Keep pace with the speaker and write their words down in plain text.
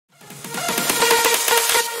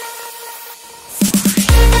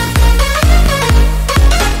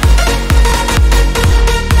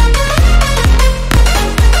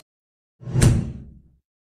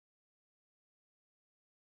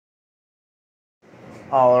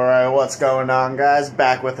Alright, what's going on, guys?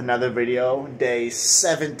 Back with another video. Day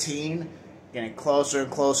 17. Getting closer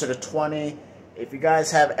and closer to 20. If you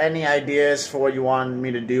guys have any ideas for what you want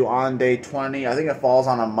me to do on day 20, I think it falls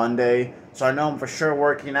on a Monday, so I know I'm for sure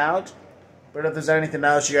working out. But if there's anything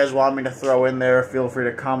else you guys want me to throw in there, feel free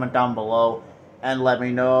to comment down below and let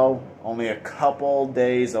me know. Only a couple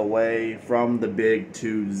days away from the big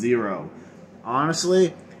 2-0.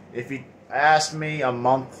 Honestly, if you asked me a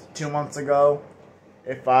month, 2 months ago,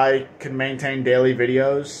 if I could maintain daily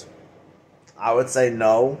videos, I would say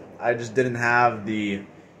no. I just didn't have the,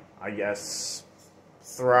 I guess,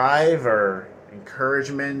 thrive or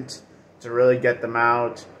encouragement to really get them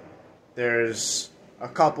out. There's a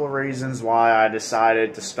couple reasons why I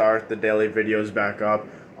decided to start the daily videos back up.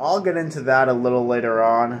 I'll get into that a little later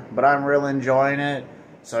on, but I'm really enjoying it.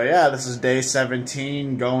 So yeah, this is day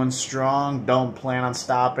 17, going strong. Don't plan on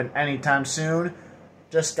stopping anytime soon.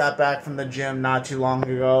 Just got back from the gym not too long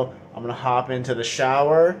ago. I'm going to hop into the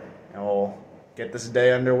shower and we'll get this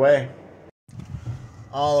day underway.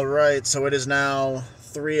 Alright, so it is now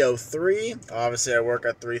 3:03. Obviously I work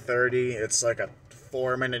at 3:30. It's like a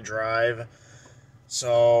 4-minute drive.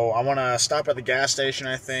 So I want to stop at the gas station,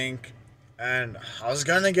 I think. And I was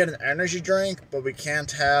going to get an energy drink, but we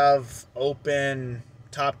can't have open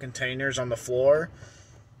top containers on the floor.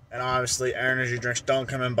 And obviously energy drinks don't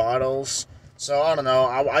come in bottles. So, I don't know.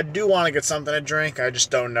 I do want to get something to drink. I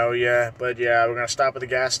just don't know yet. But, yeah, we're going to stop at the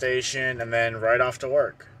gas station and then right off to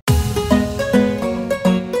work.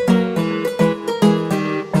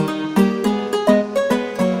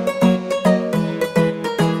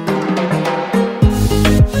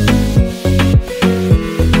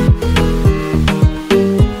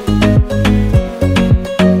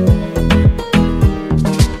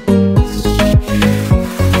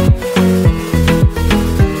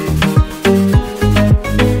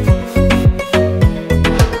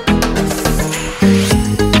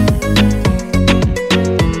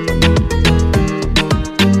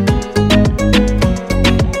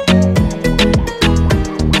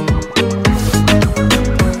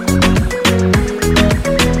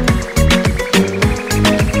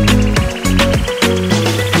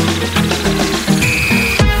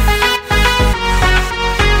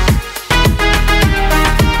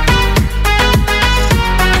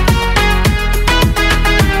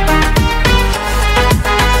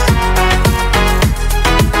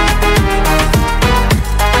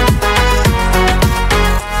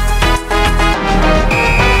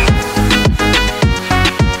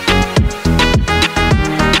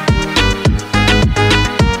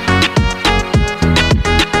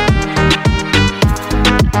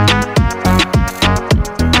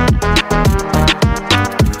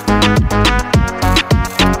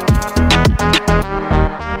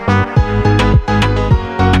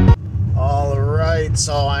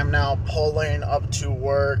 So I'm now pulling up to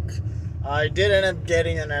work. I did end up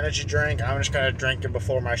getting an energy drink. I'm just gonna drink it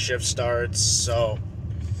before my shift starts. So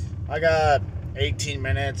I got 18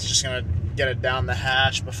 minutes, just gonna get it down the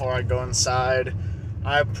hatch before I go inside.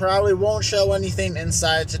 I probably won't show anything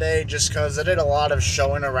inside today just because I did a lot of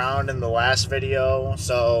showing around in the last video.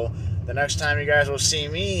 So the next time you guys will see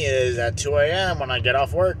me is at 2 a.m. when I get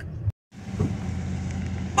off work.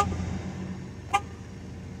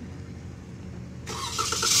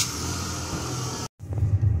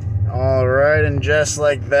 Alright, and just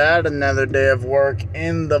like that, another day of work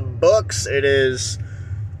in the books. It is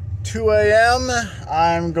 2 a.m.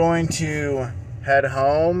 I'm going to head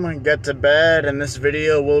home and get to bed, and this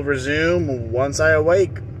video will resume once I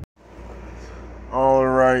awake.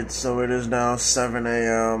 Alright, so it is now 7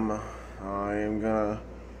 a.m. I am gonna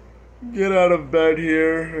get out of bed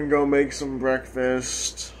here and go make some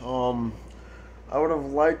breakfast. I would have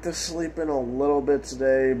liked to sleep in a little bit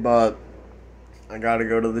today, but I gotta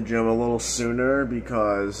go to the gym a little sooner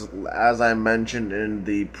because, as I mentioned in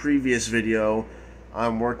the previous video,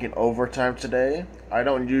 I'm working overtime today. I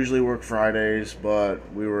don't usually work Fridays, but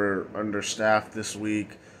we were understaffed this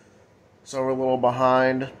week, so we're a little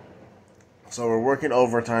behind. So we're working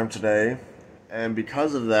overtime today, and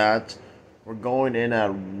because of that, we're going in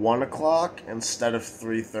at 1 o'clock instead of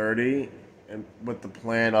 3:30, and with the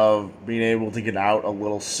plan of being able to get out a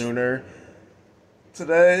little sooner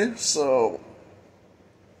today. So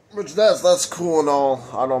which that's cool and all.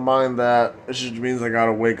 I don't mind that. It just means I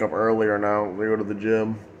gotta wake up earlier now to go to the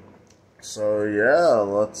gym. So yeah,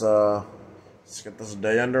 let's get this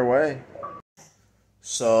day underway.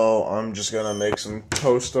 So I'm just gonna make some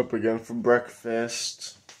toast up again for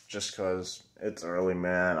breakfast, just cause it's early,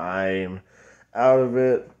 man. I'm out of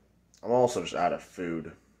it. I'm also just out of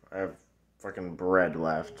food. I have fucking bread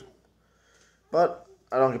left, but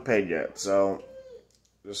I don't get paid yet, so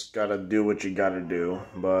just gotta do what you gotta do.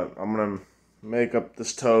 But I'm gonna make up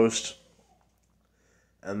this toast,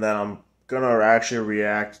 and then I'm gonna actually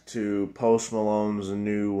react to Post Malone's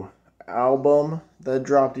new album that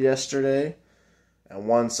dropped yesterday. And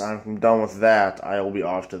once I'm done with that, I will be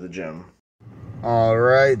off to the gym.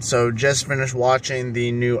 Alright, so just finished watching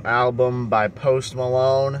the new album by Post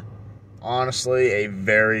Malone. Honestly, a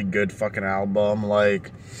very good fucking album.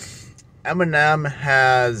 Like, Eminem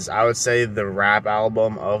has, I would say, the rap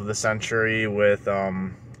album of the century with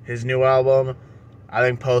his new album. I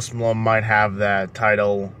think Post Malone might have that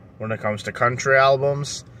title when it comes to country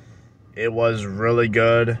albums. It was really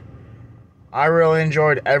good. I really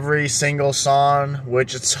enjoyed every single song,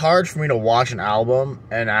 which it's hard for me to watch an album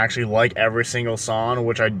and actually like every single song,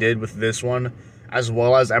 which I did with this one, as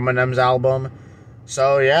well as Eminem's album.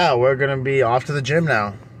 So yeah, we're gonna be off to the gym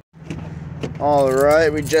now.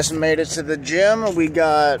 Alright, we just made it to the gym. We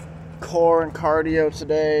got core and cardio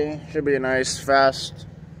today. Should be a nice, fast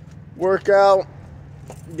workout.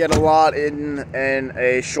 Get a lot in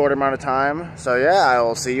a short amount of time. So yeah, I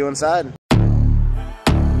will see you inside.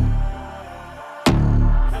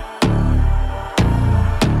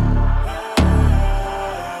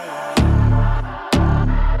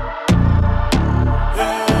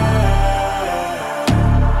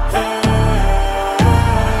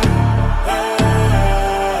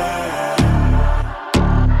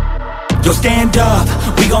 Yo, stand up,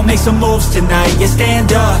 we gon' make some moves tonight. Yeah,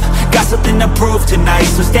 stand up, got something to prove tonight.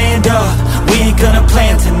 So stand up, we ain't gonna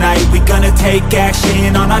plan tonight. We gonna take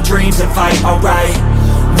action on our dreams and fight, alright.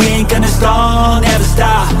 We ain't gonna stall, never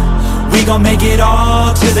stop. We gon' make it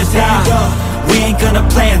all to the top. We ain't gonna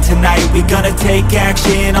plan tonight. We gonna take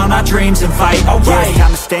action on our dreams and fight, alright. Yeah,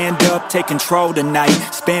 I'ma stand up, take control tonight.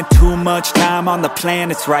 Spend too much time on the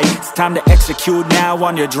plan, it's right. It's time to execute now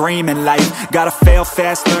on your dream in life. Gotta fail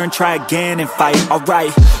fast, learn, try again and fight,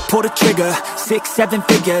 alright. Pull the trigger, 6, 7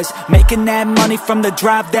 figures. Making that money from the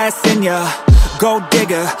drive that's in ya. Gold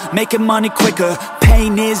digger, making money quicker.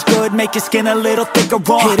 Pain is good, make your skin a little thicker.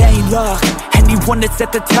 It ain't luck, anyone that's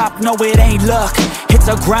at the top, no it ain't luck. It's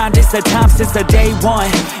a grind, it's a time since the day one.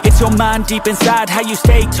 It's your mind deep inside, how you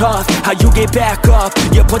stay tough, how you get back up.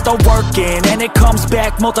 You put the work in, and it comes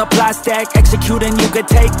back. Multiply, stack, execute, and you can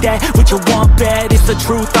take that. What you want bad, it's the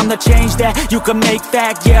truth, I'm the change that you can make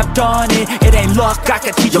fact. Yeah, I've done it, it ain't luck, I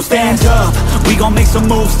can teach you. Stand up, we gon' make some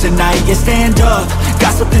moves tonight. Yeah, stand up,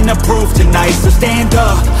 got something to prove tonight. So stand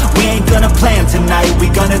up, we ain't gonna plan tonight. We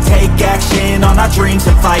gonna take action on our dreams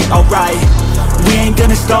and fight, alright. We ain't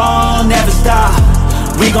gonna stall, never stop.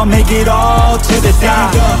 We gon' make it all to the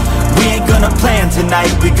top. We ain't gonna plan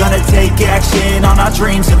tonight. We gonna take action on our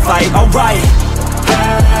dreams and fight, alright.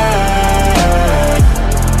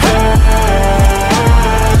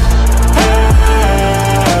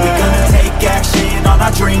 We gonna take action on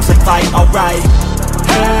our dreams and fight, alright.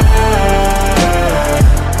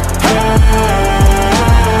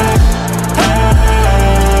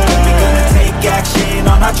 We gonna take action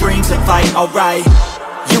on our dreams and fight, alright.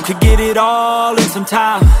 You could get it all in some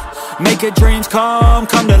time. Make your dreams come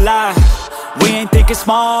to life. We ain't thinking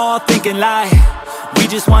small, thinking light. We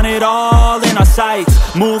just want it all in our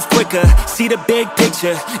sights. Move quicker, see the big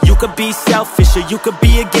picture. You could be selfish or you could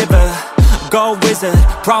be a giver. Go wizard,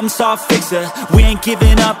 problem solve fixer. We ain't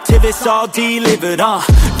giving up till it's all delivered,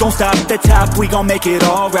 Don't stop at the top, we gon' make it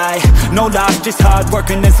alright. No loss, just hard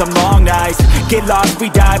working and some long nights. Get lost, we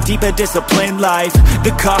dive deeper, disciplined life.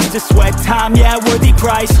 The cost of sweat, time, yeah, worthy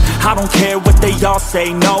price. I don't care what they all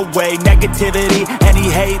say, no way. Negativity, any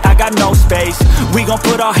hate, I got no space. We gon'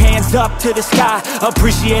 put our hands up to the sky.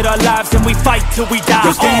 Appreciate our lives and we fight till we die.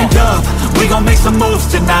 Yo, stand up, we gon' make some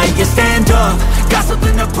moves tonight. Yeah, stand up, got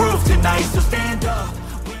something to prove tonight. So stand up.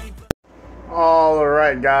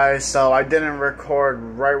 Alright guys, so I didn't record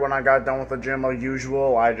right when I got done with the gym like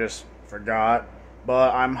usual. I just forgot.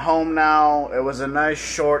 But I'm home now. It was a nice,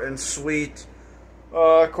 short, and sweet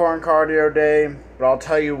core and cardio day. But I'll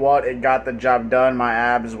tell you what, it got the job done. My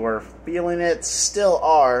abs were feeling it, still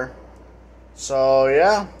are. So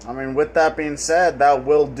yeah, I mean, with that being said, that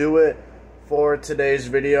will do it for today's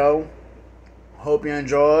video. Hope you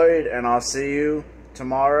enjoyed, and I'll see you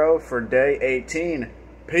tomorrow for day 18.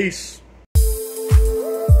 Peace.